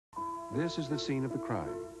This is the scene of the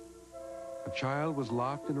crime. A child was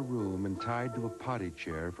locked in a room and tied to a potty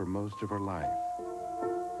chair for most of her life.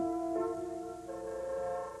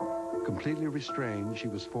 Completely restrained, she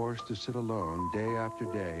was forced to sit alone day after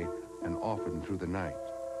day and often through the night.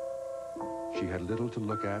 She had little to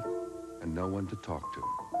look at and no one to talk to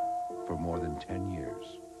for more than 10 years.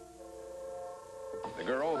 The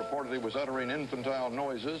girl reportedly was uttering infantile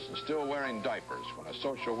noises and still wearing diapers when a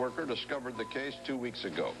social worker discovered the case 2 weeks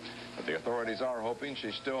ago. But the authorities are hoping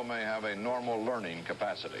she still may have a normal learning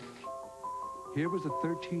capacity. Here was a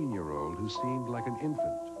 13-year-old who seemed like an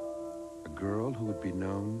infant, a girl who would be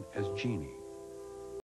known as Genie.